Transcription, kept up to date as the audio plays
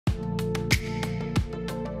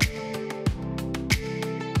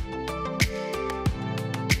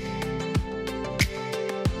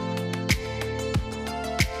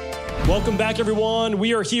Welcome back, everyone.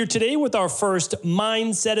 We are here today with our first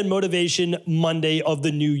Mindset and Motivation Monday of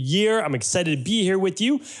the new year. I'm excited to be here with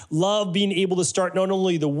you. Love being able to start not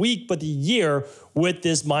only the week, but the year with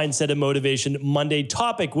this Mindset and Motivation Monday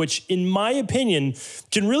topic, which in my opinion,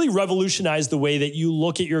 can really revolutionize the way that you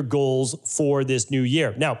look at your goals for this new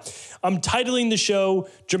year. Now, I'm titling the show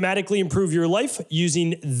Dramatically Improve Your Life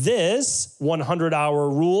using this 100-hour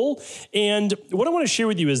rule. And what I want to share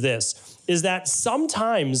with you is this, is that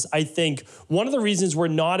sometimes I think one of the reasons we're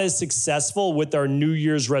not as successful with our New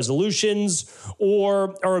Year's resolutions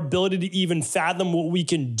or our ability to even fathom what we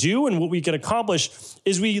can do and what we can accomplish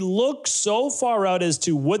is we look so far out as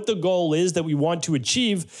to what the goal is that we want to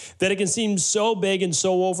achieve that it can seem so big and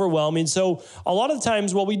so overwhelming. So a lot of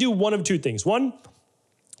times, well, we do one of two things. One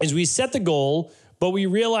is we set the goal, but we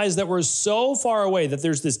realize that we're so far away that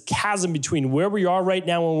there's this chasm between where we are right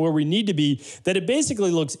now and where we need to be that it basically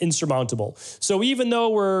looks insurmountable. So even though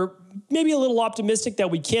we're maybe a little optimistic that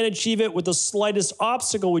we can achieve it with the slightest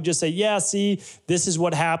obstacle, we just say, yeah, see, this is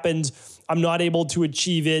what happened. I'm not able to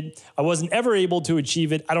achieve it. I wasn't ever able to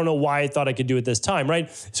achieve it. I don't know why I thought I could do it this time,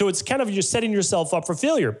 right? So it's kind of just setting yourself up for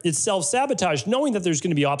failure. It's self-sabotage, knowing that there's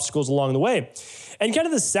going to be obstacles along the way. And kind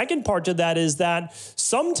of the second part to that is that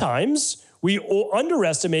sometimes we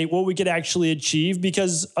underestimate what we could actually achieve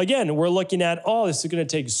because, again, we're looking at, oh, this is going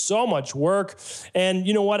to take so much work. And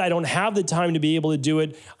you know what? I don't have the time to be able to do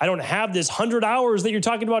it. I don't have this 100 hours that you're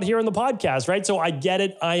talking about here on the podcast, right? So I get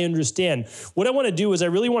it. I understand. What I want to do is I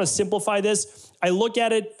really want to simplify this. I look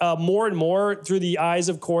at it more and more through the eyes,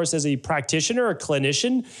 of course, as a practitioner, a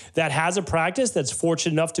clinician that has a practice that's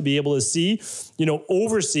fortunate enough to be able to see,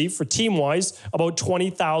 oversee for team-wise about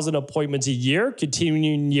 20,000 appointments a year,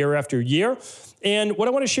 continuing year after year. And what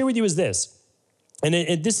I want to share with you is this. And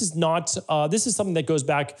this is something that goes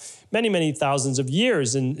back many, many thousands of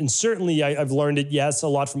years. And certainly I've learned it, yes, a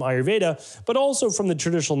lot from Ayurveda, but also from the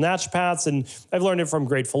traditional naturopaths. And I've learned it from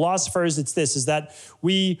great philosophers. It's this, is that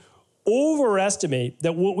we overestimate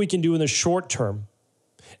that what we can do in the short term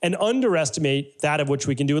and underestimate that of which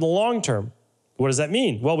we can do in the long term. What does that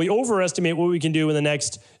mean? Well, we overestimate what we can do in the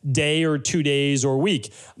next day or 2 days or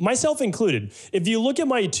week, myself included. If you look at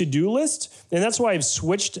my to-do list, and that's why I've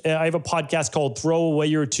switched, I have a podcast called Throw Away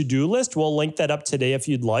Your To-Do List. We'll link that up today if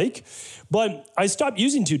you'd like. But I stopped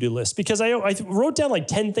using to-do lists because I wrote down like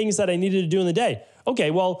 10 things that I needed to do in the day. Okay,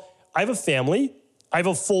 well, I have a family. I have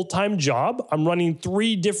a full-time job. I'm running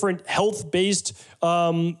 3 different health-based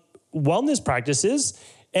wellness practices,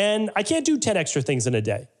 and I can't do 10 extra things in a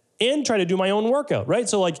day and try to do my own workout, right?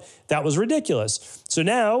 So that was ridiculous. So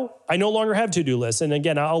now I no longer have to-do lists. And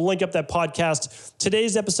again, I'll link up that podcast.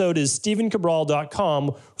 Today's episode is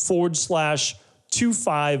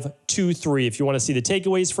stephencabral.com/2523 if you want to see the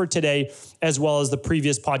takeaways for today, as well as the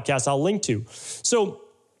previous podcast I'll link to. So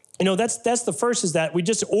that's the first, is that we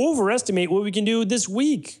just overestimate what we can do this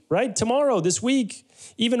week, right? Tomorrow, this week,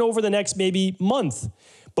 even over the next maybe month.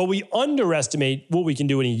 But we underestimate what we can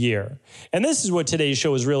do in a year. And this is what today's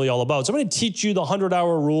show is really all about. So I'm going to teach you the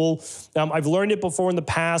 100-hour rule. I've learned it before in the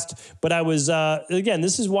past, but I was, again,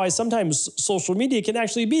 this is why sometimes social media can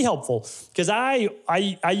actually be helpful, because I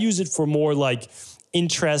use it for more like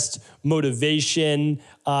interest, motivation,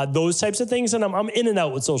 those types of things. And I'm in and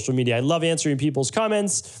out with social media. I love answering people's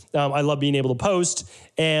comments. I love being able to post,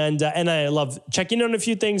 and I love checking on a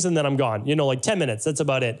few things, and then I'm gone, like 10 minutes. That's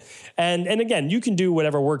about it. And again, you can do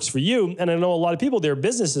whatever works for you. And I know a lot of people, their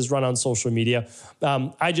businesses run on social media.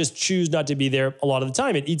 I just choose not to be there a lot of the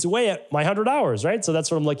time. It eats away at my 100 hours, right? So that's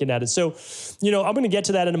what I'm looking at it. So, I'm going to get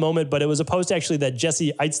to that in a moment, but it was a post actually that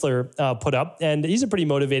Jesse Eitzler put up, and he's a pretty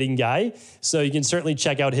motivating guy. So you can certainly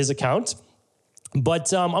check out his account.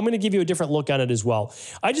 But I'm going to give you a different look on it as well.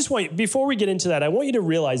 I just want, before we get into that, I want you to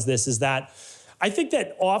realize this, is that I think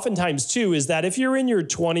that oftentimes too, is that if you're in your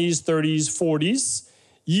 20s, 30s, 40s,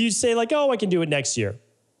 you say like, oh, I can do it next year,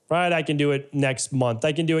 right? I can do it next month.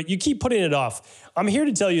 I can do it. You keep putting it off. I'm here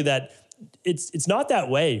to tell you that it's not that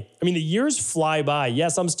way. I mean, the years fly by.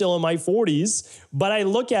 Yes, I'm still in my 40s, but I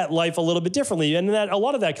look at life a little bit differently. And a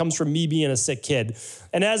lot of that comes from me being a sick kid.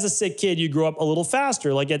 And as a sick kid, you grow up a little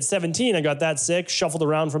faster. Like at 17, I got that sick, shuffled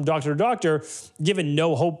around from doctor to doctor, given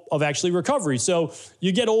no hope of actually recovery. So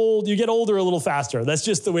you get older a little faster. That's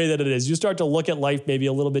just the way that it is. You start to look at life maybe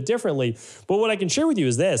a little bit differently. But what I can share with you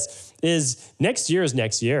is this, is next year is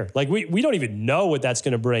next year. Like we don't even know what that's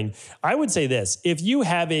going to bring. I would say this, if you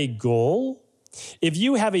have a goal, if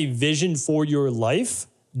you have a vision for your life,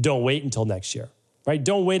 don't wait until next year, right?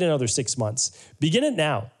 Don't wait another 6 months. Begin it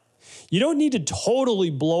now. You don't need to totally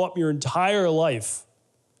blow up your entire life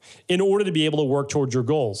in order to be able to work towards your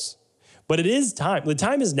goals. But it is time. The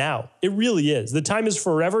time is now. It really is. The time is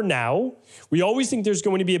forever now. We always think there's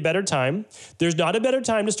going to be a better time. There's not a better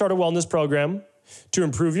time to start a wellness program, to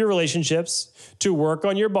improve your relationships, to work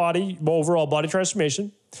on your body, overall body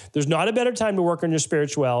transformation. There's not a better time to work on your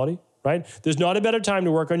spirituality, right? There's not a better time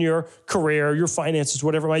to work on your career, your finances,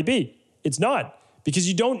 whatever it might be. It's not, because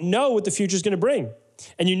you don't know what the future is going to bring.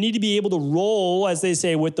 And you need to be able to roll, as they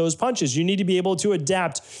say, with those punches. You need to be able to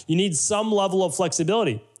adapt. You need some level of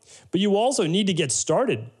flexibility. But you also need to get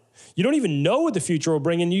started. You don't even know what the future will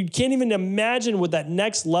bring, and you can't even imagine what that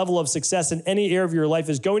next level of success in any area of your life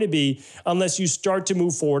is going to be unless you start to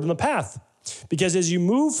move forward on the path. Because as you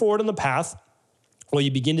move forward on the path, well,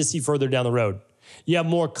 you begin to see further down the road. You have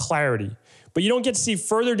more clarity. But you don't get to see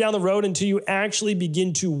further down the road until you actually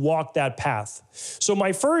begin to walk that path. So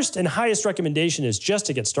my first and highest recommendation is just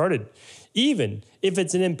to get started, even if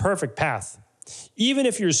it's an imperfect path. Even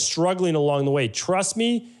if you're struggling along the way, trust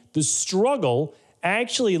me, the struggle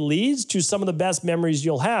actually leads to some of the best memories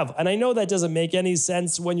you'll have. And I know that doesn't make any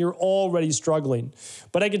sense when you're already struggling.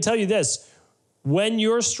 But I can tell you this, when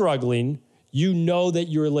you're struggling, you know that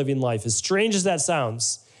you're living life. As strange as that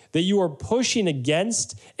sounds, that you are pushing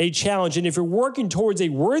against a challenge. And if you're working towards a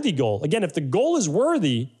worthy goal, again, if the goal is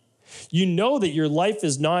worthy, you know that your life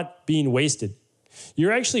is not being wasted.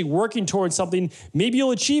 You're actually working towards something. Maybe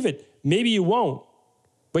you'll achieve it. Maybe you won't,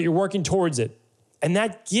 but you're working towards it. And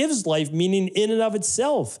that gives life meaning in and of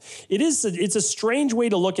itself. It's a strange way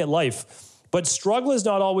to look at life, but struggle is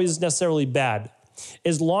not always necessarily bad,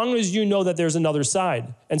 as long as you know that there's another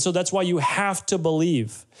side. And so that's why you have to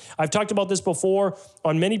believe. I've talked about this before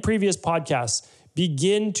on many previous podcasts.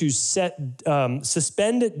 Begin to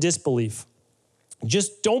suspend disbelief.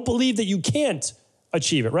 Just don't believe that you can't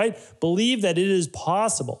achieve it, right? Believe that it is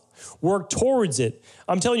possible. Work towards it.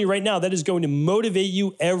 I'm telling you right now, that is going to motivate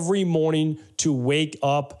you every morning to wake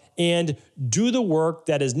up and do the work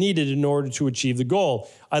that is needed in order to achieve the goal.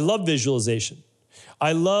 I love visualization.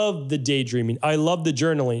 I love the daydreaming. I love the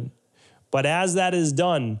journaling. But as that is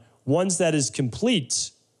done, once that is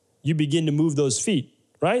complete, you begin to move those feet,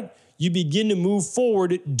 right? You begin to move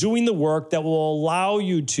forward doing the work that will allow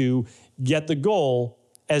you to get the goal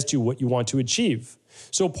as to what you want to achieve.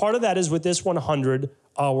 So part of that is with this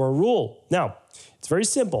 100-hour rule. Now, it's very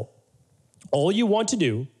simple. All you want to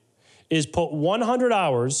do is put 100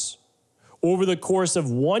 hours over the course of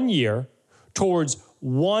 1 year towards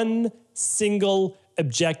one single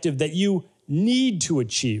objective that you need to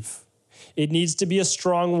achieve. It needs to be a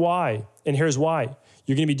strong why. And here's why.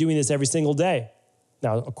 You're going to be doing this every single day.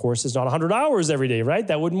 Now, of course, it's not 100 hours every day, right?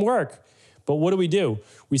 That wouldn't work. But what do?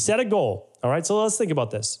 We set a goal. All right, so let's think about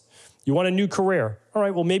this. You want a new career. All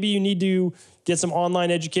right, well, maybe you need to get some online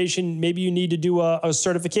education. Maybe you need to do a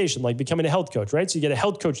certification, like becoming a health coach, right? So you get a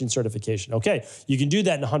health coaching certification. Okay, you can do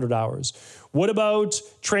that in 100 hours. What about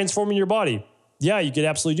transforming your body? Yeah, you could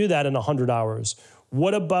absolutely do that in 100 hours.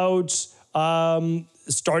 What about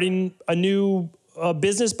starting a new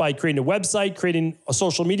business by creating a website, creating a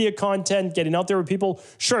social media content, getting out there with people?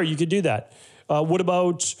 Sure, you could do that. What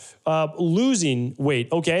about losing weight?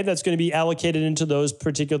 Okay, that's going to be allocated into those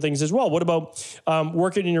particular things as well. What about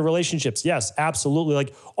working in your relationships? Yes, absolutely.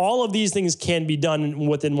 Like all of these things can be done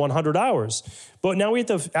within 100 hours. But now we have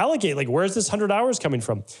to allocate, like, where's this 100 hours coming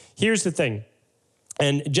from? Here's the thing.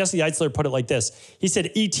 And Jesse Eitzler put it like this. He said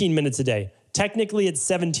 18 minutes a day. Technically, it's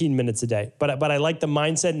 17 minutes a day. But I like the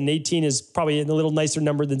mindset, and 18 is probably a little nicer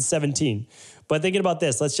number than 17. But thinking about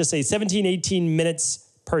this, let's just say 17, 18 minutes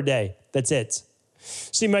per day. That's it.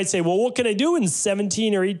 So you might say, well, what can I do in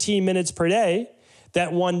 17 or 18 minutes per day?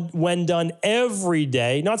 That one, when done every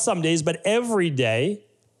day, not some days, but every day,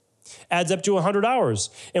 adds up to 100 hours.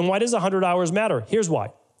 And why does 100 hours matter? Here's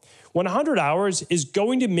why. 100 hours is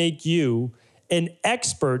going to make you an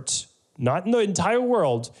expert, not in the entire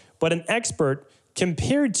world, but an expert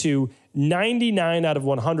compared to 99 out of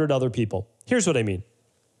 100 other people. Here's what I mean.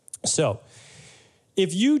 So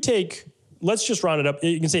if you take, let's just round it up.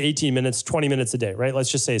 You can say 18 minutes, 20 minutes a day, right?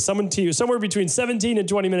 Let's just say somewhere between 17 and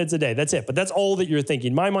 20 minutes a day. That's it. But that's all that you're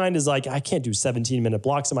thinking. My mind is like, I can't do 17-minute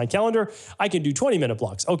blocks in my calendar. I can do 20-minute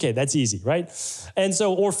blocks. Okay, that's easy, right? And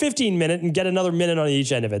so, or 15-minute and get another minute on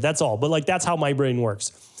each end of it. That's all. But like, that's how my brain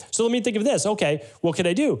works. So let me think of this. Okay, what could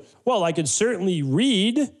I do? Well, I could certainly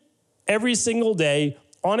read every single day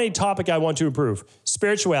on a topic I want to improve.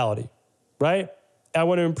 Spirituality, right? I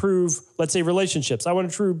want to improve, let's say, relationships. I want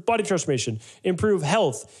to improve body transformation, improve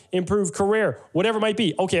health, improve career, whatever it might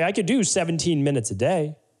be. Okay, I could do 17 minutes a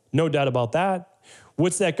day. No doubt about that.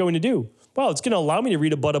 What's that going to do? Well, it's going to allow me to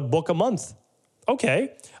read about a book a month.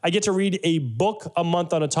 Okay, I get to read a book a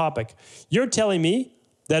month on a topic. You're telling me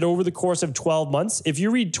that over the course of 12 months, if you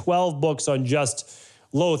read 12 books on just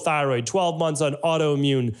low thyroid, 12 months on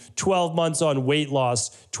autoimmune, 12 months on weight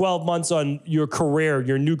loss, 12 months on your career,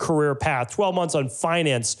 your new career path, 12 months on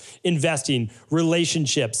finance, investing,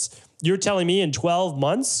 relationships. You're telling me in 12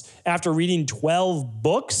 months, after reading 12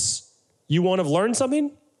 books, you won't have learned something?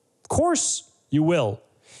 Of course you will.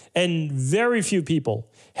 And very few people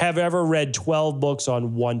have ever read 12 books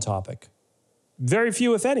on one topic. Very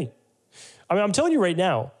few, if any. I mean, I'm telling you right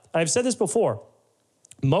now, I've said this before,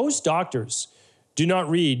 most doctors do not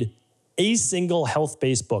read a single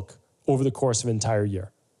health-based book over the course of an entire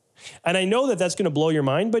year. And I know that that's going to blow your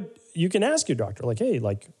mind, but you can ask your doctor, like, hey,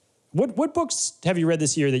 like, what books have you read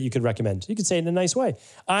this year that you could recommend? You could say it in a nice way.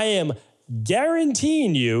 I am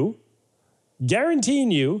guaranteeing you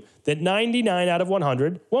that 99 out of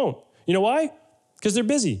 100 won't. You know why? Because they're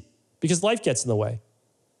busy, because life gets in the way.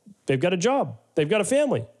 They've got a job. They've got a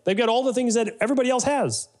family. They've got all the things that everybody else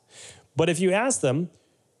has. But if you ask them,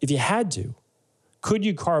 if you had to, could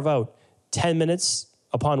you carve out 10 minutes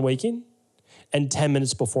upon waking and 10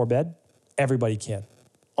 minutes before bed? Everybody can.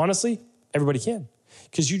 Honestly, everybody can.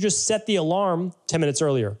 Because you just set the alarm 10 minutes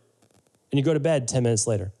earlier and you go to bed 10 minutes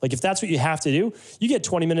later. Like if that's what you have to do, you get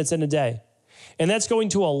 20 minutes in a day. And that's going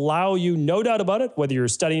to allow you, no doubt about it, whether you're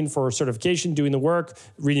studying for certification, doing the work,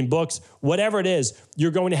 reading books, whatever it is,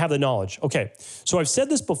 you're going to have the knowledge. Okay, so I've said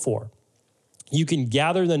this before. You can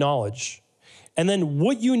gather the knowledge. And then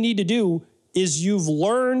what you need to do is you've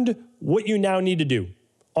learned what you now need to do.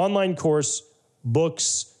 Online course,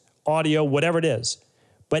 books, audio, whatever it is.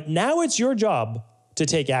 But now it's your job to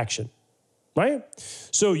take action, right?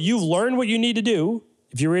 So you've learned what you need to do.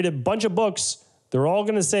 If you read a bunch of books, they're all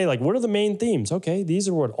going to say, like, what are the main themes? Okay, these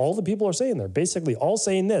are what all the people are saying. They're basically all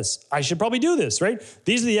saying this. I should probably do this, right?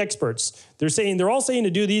 These are the experts. They're all saying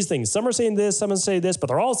to do these things. Some are saying this, some are saying this, but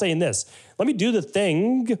they're all saying this. Let me do the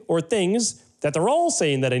thing or things that they're all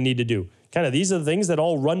saying that I need to do. Kind of, these are the things that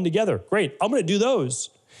all run together. Great, I'm going to do those.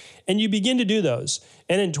 And you begin to do those.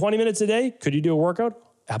 And in 20 minutes a day, could you do a workout?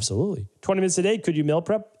 Absolutely. 20 minutes a day, could you meal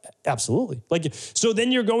prep? Absolutely. Like, so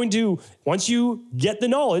then you're going to, once you get the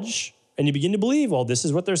knowledge and you begin to believe, well, this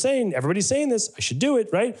is what they're saying, everybody's saying this, I should do it,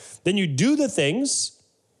 right? Then you do the things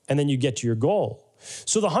and then you get to your goal.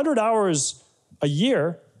 So the 100 hours a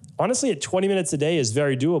year, honestly, at 20 minutes a day is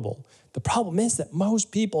very doable. The problem is that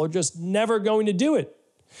most people are just never going to do it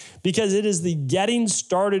because it is the getting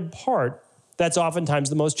started part that's oftentimes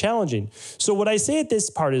the most challenging. So what I say at this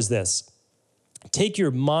part is this: take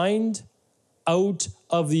your mind out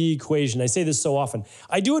of the equation. I say this so often.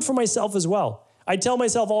 I do it for myself as well. I tell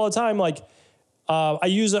myself all the time, like, I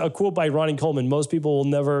use a quote by Ronnie Coleman. Most people will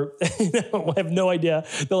never have no idea.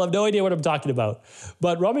 They'll have no idea what I'm talking about.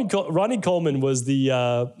 But Ronnie Coleman was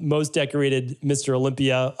the most decorated Mr.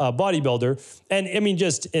 Olympia bodybuilder. And I mean,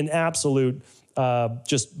 just an absolute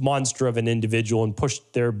just monster of an individual, and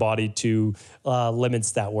pushed their body to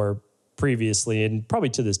limits that were previously and probably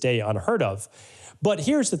to this day unheard of. But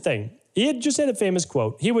here's the thing. He had just had a famous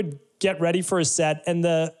quote. He would get ready for a set, and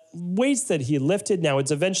the weights that he lifted, now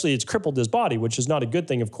it's crippled his body, which is not a good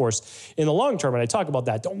thing, of course, in the long term. And I talk about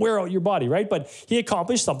that. Don't wear out your body, right? But he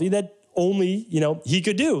accomplished something that only, he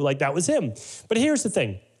could do. Like, that was him. But here's the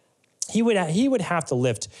thing. He would have to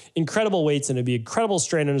lift incredible weights, and it'd be incredible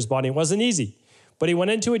strain on his body. It wasn't easy. But he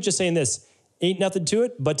went into it just saying this: ain't nothing to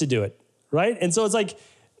it but to do it, right? And so it's like,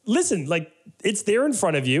 listen, like, it's there in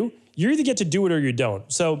front of you. You either get to do it or you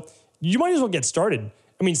don't. So you might as well get started.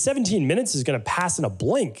 I mean, 17 minutes is going to pass in a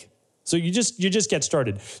blink. So you just get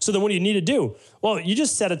started. So then what do you need to do? Well, you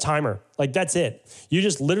just set a timer. Like, that's it. You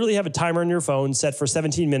just literally have a timer on your phone set for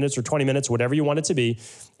 17 minutes or 20 minutes, whatever you want it to be.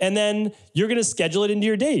 And then you're going to schedule it into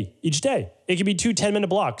your day each day. It could be 2 10-minute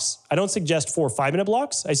blocks. I don't suggest 4 5-minute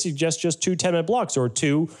blocks. I suggest just 2 10-minute blocks or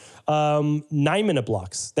 2 9-minute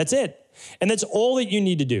blocks. That's it. And that's all that you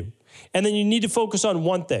need to do. And then you need to focus on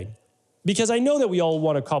one thing. Because I know that we all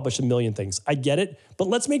want to accomplish a million things. I get it. But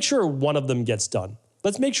let's make sure one of them gets done.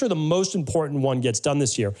 Let's make sure the most important one gets done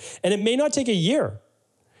this year. And it may not take a year.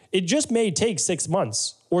 It just may take 6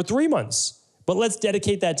 months or 3 months. But let's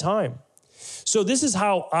dedicate that time. So this is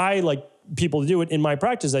how I like people to do it in my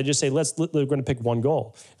practice. I just say, we're going to pick one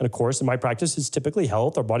goal. And of course, in my practice, it's typically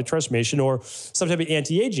health or body transformation or some type of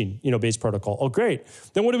anti-aging, based protocol. Oh, great.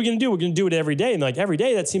 Then what are we going to do? We're going to do it every day. And like, every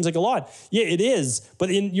day, that seems like a lot. Yeah, it is. But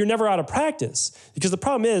you're never out of practice. Because the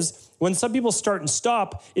problem is, when some people start and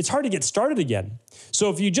stop, it's hard to get started again.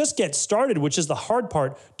 So if you just get started, which is the hard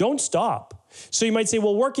part, don't stop. So you might say,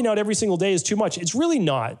 well, working out every single day is too much. It's really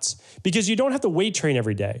not, because you don't have to weight train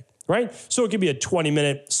every day. right? So it could be a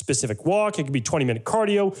 20-minute specific walk. It could be 20-minute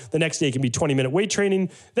cardio. The next day it can be 20-minute weight training.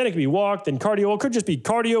 Then it could be walk, then cardio. It could just be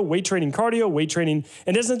cardio, weight training.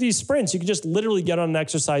 And it doesn't have to be sprints. You can just literally get on an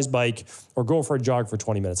exercise bike or go for a jog for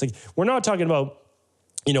 20 minutes. Like, we're not talking about,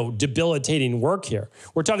 debilitating work here.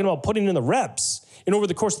 We're talking about putting in the reps. And over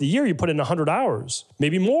the course of the year, you put in 100 hours,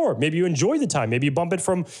 maybe more. Maybe you enjoy the time. Maybe you bump it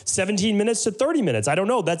from 17 minutes to 30 minutes. I don't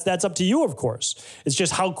know. That's up to you, of course. It's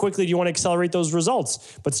just how quickly do you want to accelerate those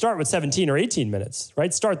results. But start with 17 or 18 minutes,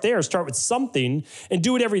 right? Start there. Start with something and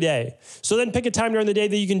do it every day. So then pick a time during the day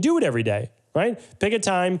that you can do it every day. Right? Pick a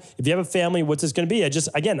time. If you have a family, what's this going to be? I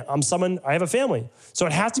have a family. So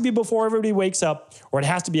it has to be before everybody wakes up, or it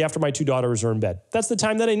has to be after my 2 daughters are in bed. That's the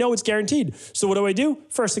time that I know it's guaranteed. So what do?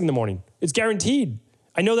 First thing in the morning. It's guaranteed.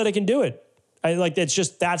 I know that I can do it.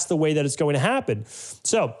 That's the way that it's going to happen.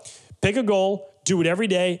 So pick a goal, do it every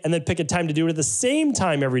day, and then pick a time to do it at the same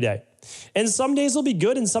time every day. And some days will be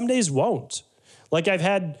good and some days won't. Like, I've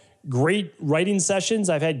had great writing sessions.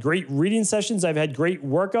 I've had great reading sessions. I've had great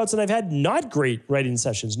workouts, and I've had not great writing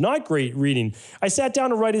sessions, not great reading. I sat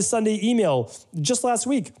down to write a Sunday email just last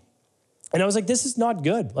week, and I was like, this is not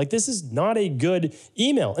good. Like, this is not a good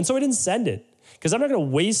email. And so I didn't send it, because I'm not going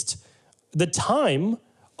to waste the time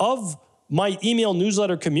of my email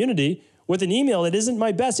newsletter community with an email that isn't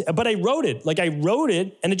my best. But I wrote it.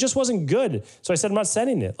 And it just wasn't good. So I said, I'm not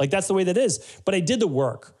sending it. Like, that's the way that is. But I did the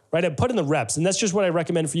work. Right? I put in the reps, and that's just what I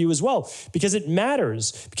recommend for you as well, because it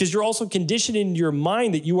matters, because you're also conditioning your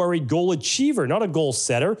mind that you are a goal achiever, not a goal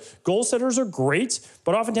setter. Goal setters are great,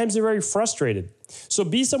 but oftentimes they're very frustrated. So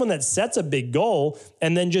be someone that sets a big goal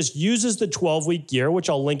and then just uses the 12-week year, which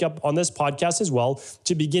I'll link up on this podcast as well,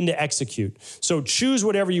 to begin to execute. So choose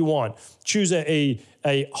whatever you want. Choose a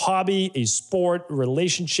hobby, a sport,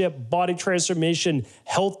 relationship, body transformation,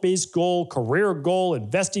 health-based goal, career goal,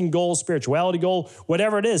 investing goal, spirituality goal,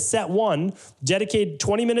 whatever it is. Set one, dedicate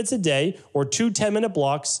 20 minutes a day or 2 10-minute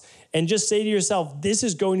blocks, and just say to yourself, this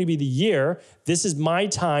is going to be the year. This is my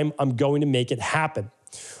time. I'm going to make it happen.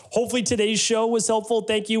 Hopefully today's show was helpful.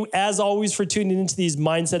 Thank you, as always, for tuning into these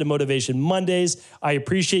Mindset and Motivation Mondays. I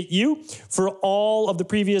appreciate you. For all of the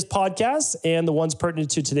previous podcasts and the ones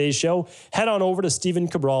pertinent to today's show, head on over to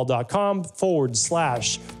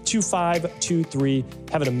stephencabral.com/2523.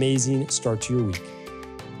 Have an amazing start to your week.